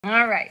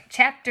All right,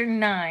 chapter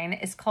 9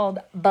 is called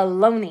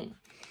Baloney.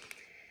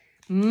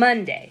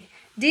 Monday.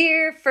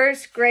 Dear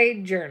first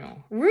grade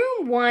journal,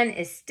 room 1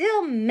 is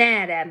still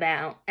mad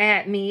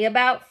at me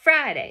about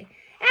Friday.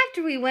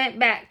 After we went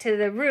back to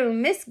the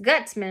room, Miss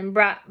Gutzman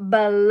brought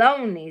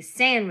bologna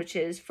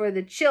sandwiches for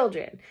the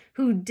children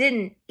who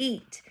didn't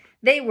eat.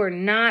 They were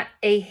not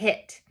a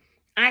hit.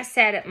 I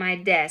sat at my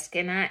desk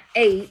and I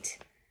ate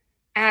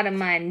out of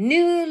my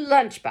new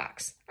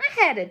lunchbox.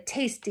 I had a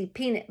tasty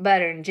peanut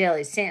butter and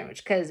jelly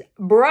sandwich because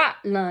brought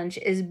lunch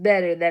is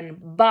better than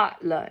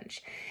bought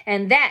lunch.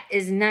 And that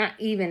is not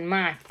even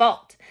my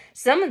fault.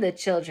 Some of the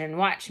children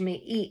watched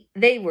me eat.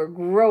 They were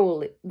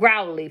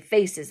growly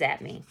faces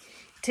at me.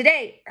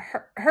 Today,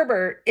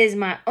 Herbert is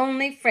my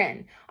only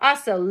friend.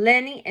 Also,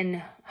 Lenny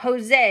and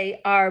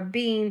Jose are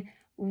being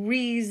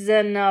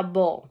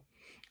reasonable.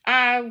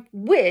 I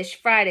wish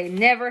Friday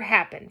never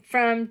happened.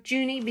 From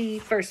Junie B.,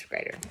 first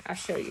grader. I'll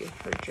show you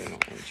her journal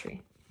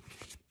entry.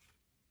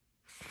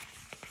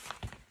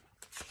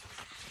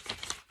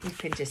 You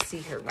can just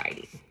see her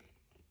writing.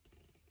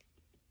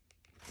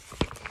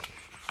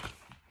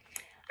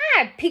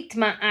 I peeked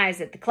my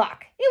eyes at the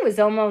clock. It was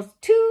almost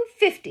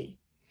 2:50.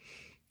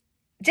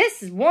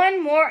 Just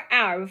one more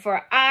hour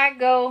before I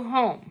go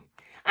home.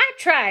 I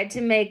tried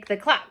to make the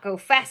clock go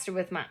faster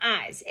with my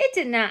eyes. It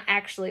did not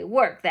actually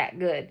work that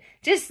good.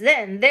 Just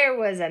then, there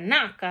was a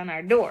knock on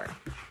our door.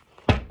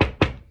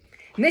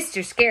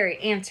 Mr. Scary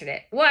answered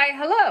it. Why,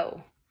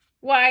 hello.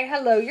 Why,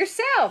 hello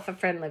yourself, a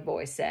friendly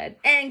voice said.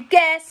 And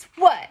guess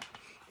what?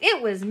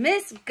 It was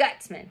Miss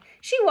Gutzman.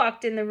 She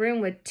walked in the room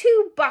with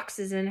 2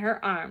 boxes in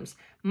her arms.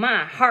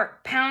 My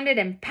heart pounded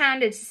and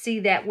pounded to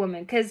see that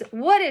woman, because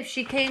what if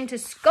she came to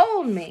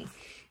scold me?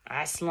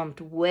 I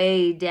slumped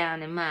way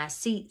down in my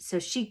seat so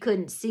she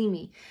couldn't see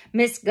me.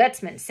 Miss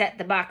Gutzman set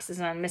the boxes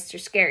on Mr.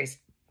 Scary's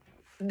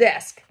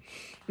desk.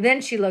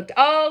 Then she looked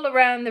all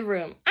around the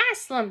room. I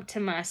slumped to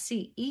my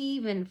seat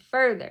even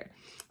further.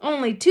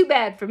 Only too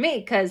bad for me,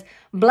 because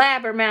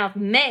Blabbermouth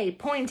May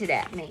pointed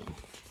at me.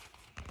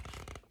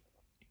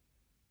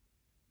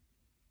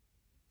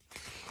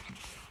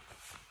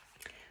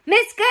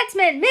 Miss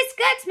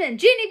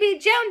Gutzman, Junie B.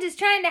 Jones is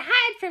trying to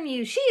hide from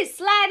you. She is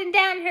sliding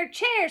down her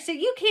chair so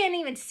you can't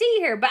even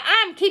see her, but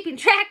I'm keeping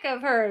track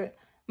of her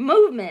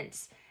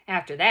movements.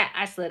 After that,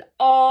 I slid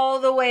all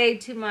the way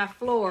to my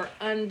floor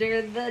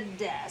under the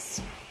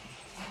desk.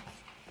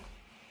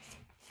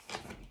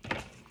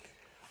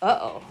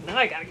 Uh-oh, now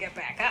I gotta get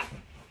back up.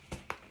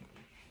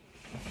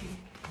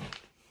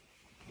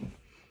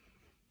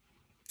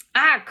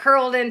 I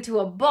curled into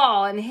a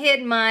ball and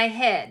hid my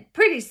head.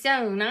 Pretty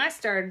soon,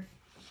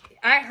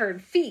 I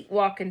heard feet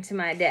walking to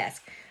my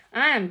desk.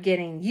 I'm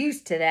getting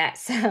used to that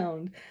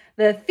sound.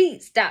 The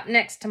feet stopped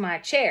next to my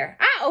chair.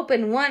 I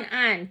opened one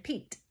eye and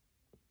peeked.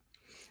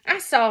 I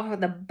saw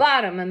the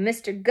bottom of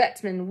Mr.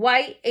 Gutzman's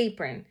white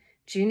apron.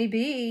 Junie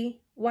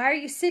B., why are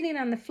you sitting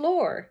on the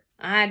floor?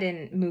 I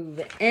didn't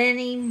move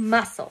any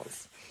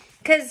muscles.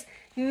 'Cause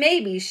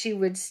maybe she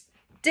would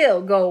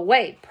still go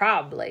away,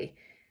 probably.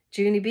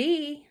 Junie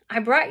B., I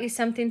brought you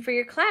something for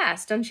your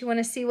class. Don't you want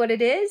to see what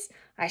it is?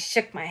 I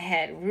shook my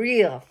head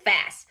real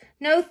fast.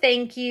 No,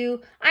 thank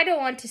you. I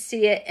don't want to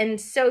see it, and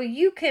so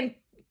you can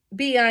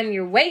be on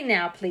your way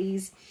now,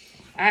 please.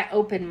 I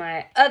opened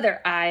my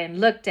other eye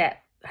and looked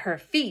at her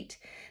feet.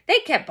 They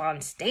kept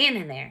on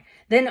standing there.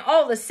 Then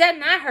all of a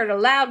sudden I heard a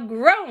loud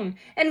groan,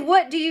 and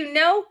what do you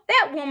know?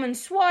 That woman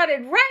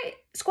squatted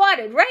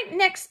right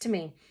next to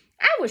me.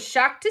 I was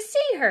shocked to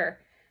see her.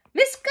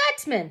 Miss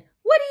Gutzman,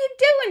 what are you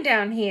doing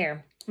down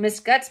here? Miss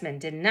Gutzman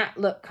did not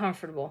look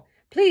comfortable.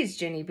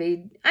 Please, Junie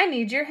B., I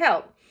need your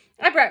help.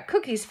 I brought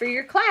cookies for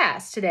your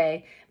class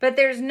today, but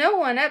there's no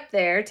one up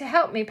there to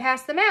help me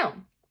pass them out.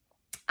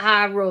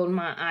 I rolled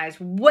my eyes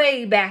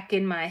way back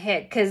in my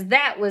head, 'cause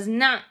that was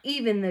not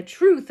even the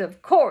truth,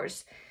 of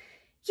course.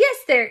 Yes,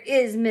 there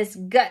is, Miss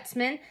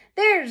Gutzman.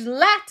 There's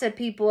lots of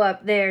people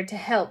up there to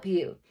help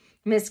you.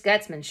 Miss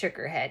Gutzman shook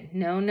her head.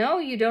 No,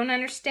 you don't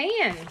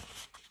understand.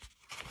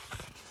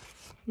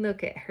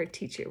 Look at her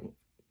teacher.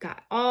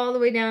 Got all the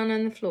way down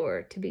on the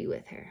floor to be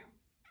with her.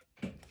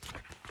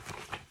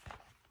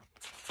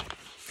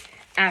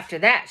 After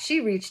that, she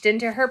reached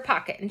into her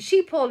pocket and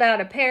she pulled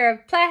out a pair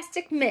of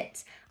plastic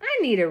mitts. I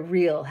need a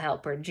real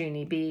helper,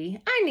 Junie B.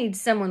 I need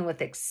someone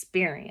with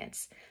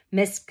experience.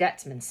 Miss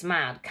Gutzman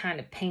smiled, kind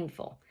of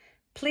painful.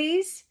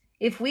 Please,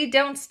 if we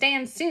don't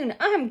stand soon,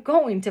 I'm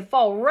going to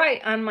fall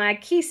right on my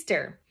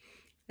keister.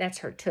 That's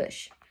her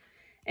tush.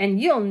 And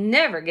you'll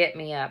never get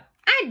me up.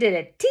 I did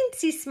a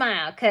teensy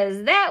smile,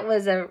 'cause that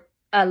was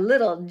a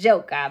little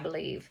joke, I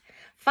believe.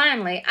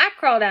 Finally, I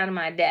crawled out of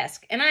my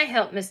desk, and I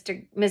helped Miss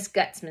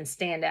Gutzman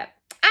stand up.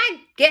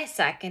 I guess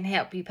I can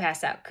help you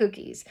pass out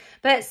cookies,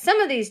 but some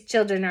of these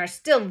children are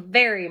still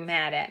very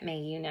mad at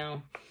me, you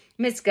know.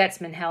 Miss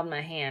Gutzman held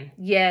my hand.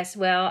 Yes,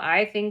 well,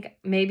 I think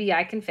maybe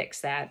I can fix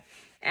that.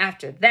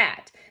 After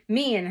that,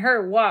 me and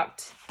her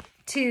walked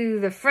to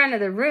the front of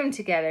the room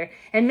together,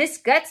 and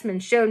Miss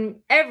Gutzman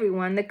showed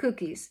everyone the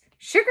cookies.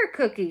 Sugar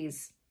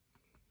cookies.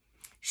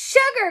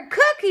 Sugar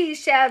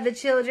cookies, shouted the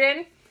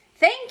children.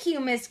 Thank you,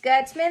 Miss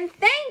Gutzman.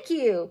 Thank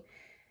you.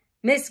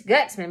 Miss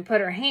Gutzman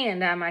put her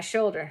hand on my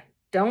shoulder.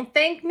 Don't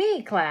thank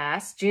me,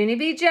 class. Junie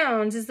B.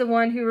 Jones is the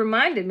one who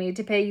reminded me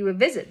to pay you a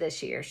visit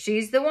this year.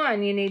 She's the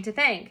one you need to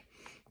thank.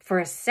 For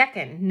a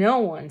second, no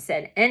one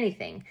said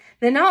anything.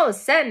 Then all of a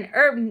sudden,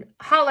 Herb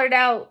hollered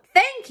out,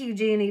 "Thank you,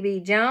 Junie B.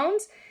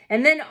 Jones."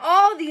 And then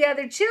all the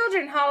other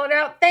children hollered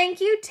out, "Thank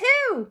you,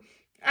 too."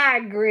 I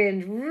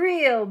grinned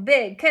real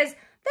big because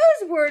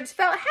those words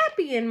felt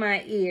happy in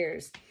my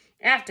ears.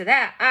 After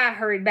that, I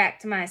hurried back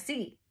to my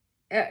seat,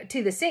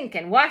 to the sink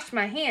and washed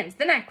my hands.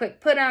 Then I quick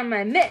put on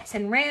my mitts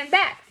and ran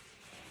back.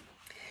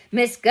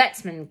 Miss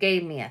Gutzman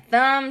gave me a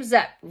thumbs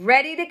up.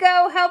 "Ready to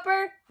go,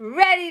 helper?"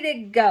 "Ready to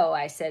go,"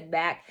 I said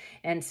back.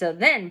 And so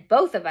then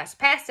both of us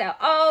passed out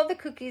all the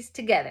cookies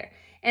together.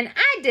 And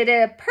I did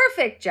a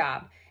perfect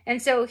job.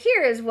 And so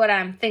here is what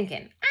I'm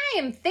thinking. I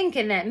am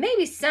thinking that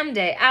maybe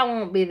someday I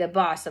won't be the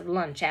boss of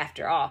lunch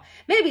after all.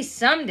 Maybe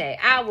someday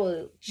I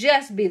will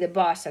just be the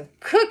boss of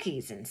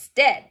cookies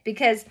instead.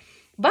 Because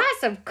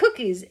boss of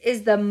cookies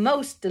is the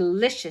most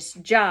delicious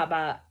job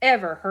I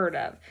ever heard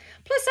of.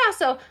 Plus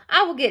also,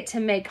 I will get to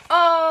make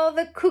all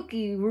the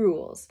cookie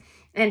rules.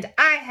 And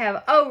I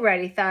have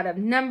already thought of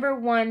number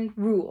 1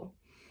 rule.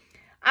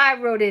 I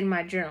wrote it in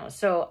my journal,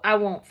 so I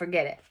won't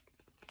forget it.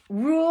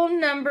 Rule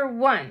number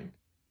 1.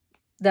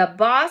 The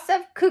boss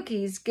of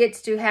cookies gets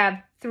to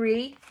have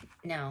 5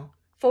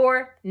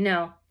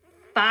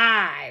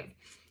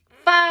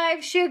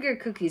 sugar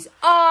cookies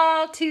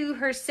all to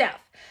herself.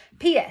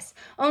 P.S.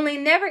 Only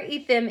never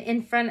eat them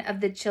in front of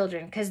the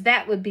children, because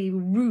that would be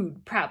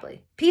rude,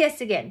 probably.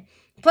 P.S. again.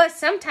 Plus,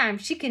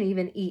 sometimes she can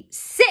even eat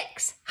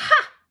 6.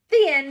 Ha!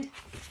 The end.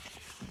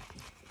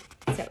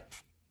 So,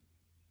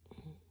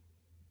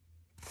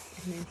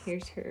 and then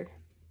here's her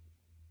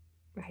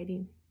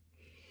writing.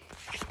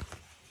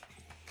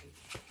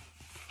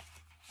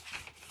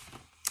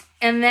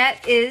 And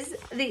that is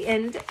the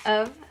end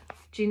of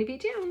Junie B.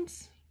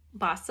 Jones,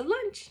 Boss of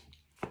Lunch.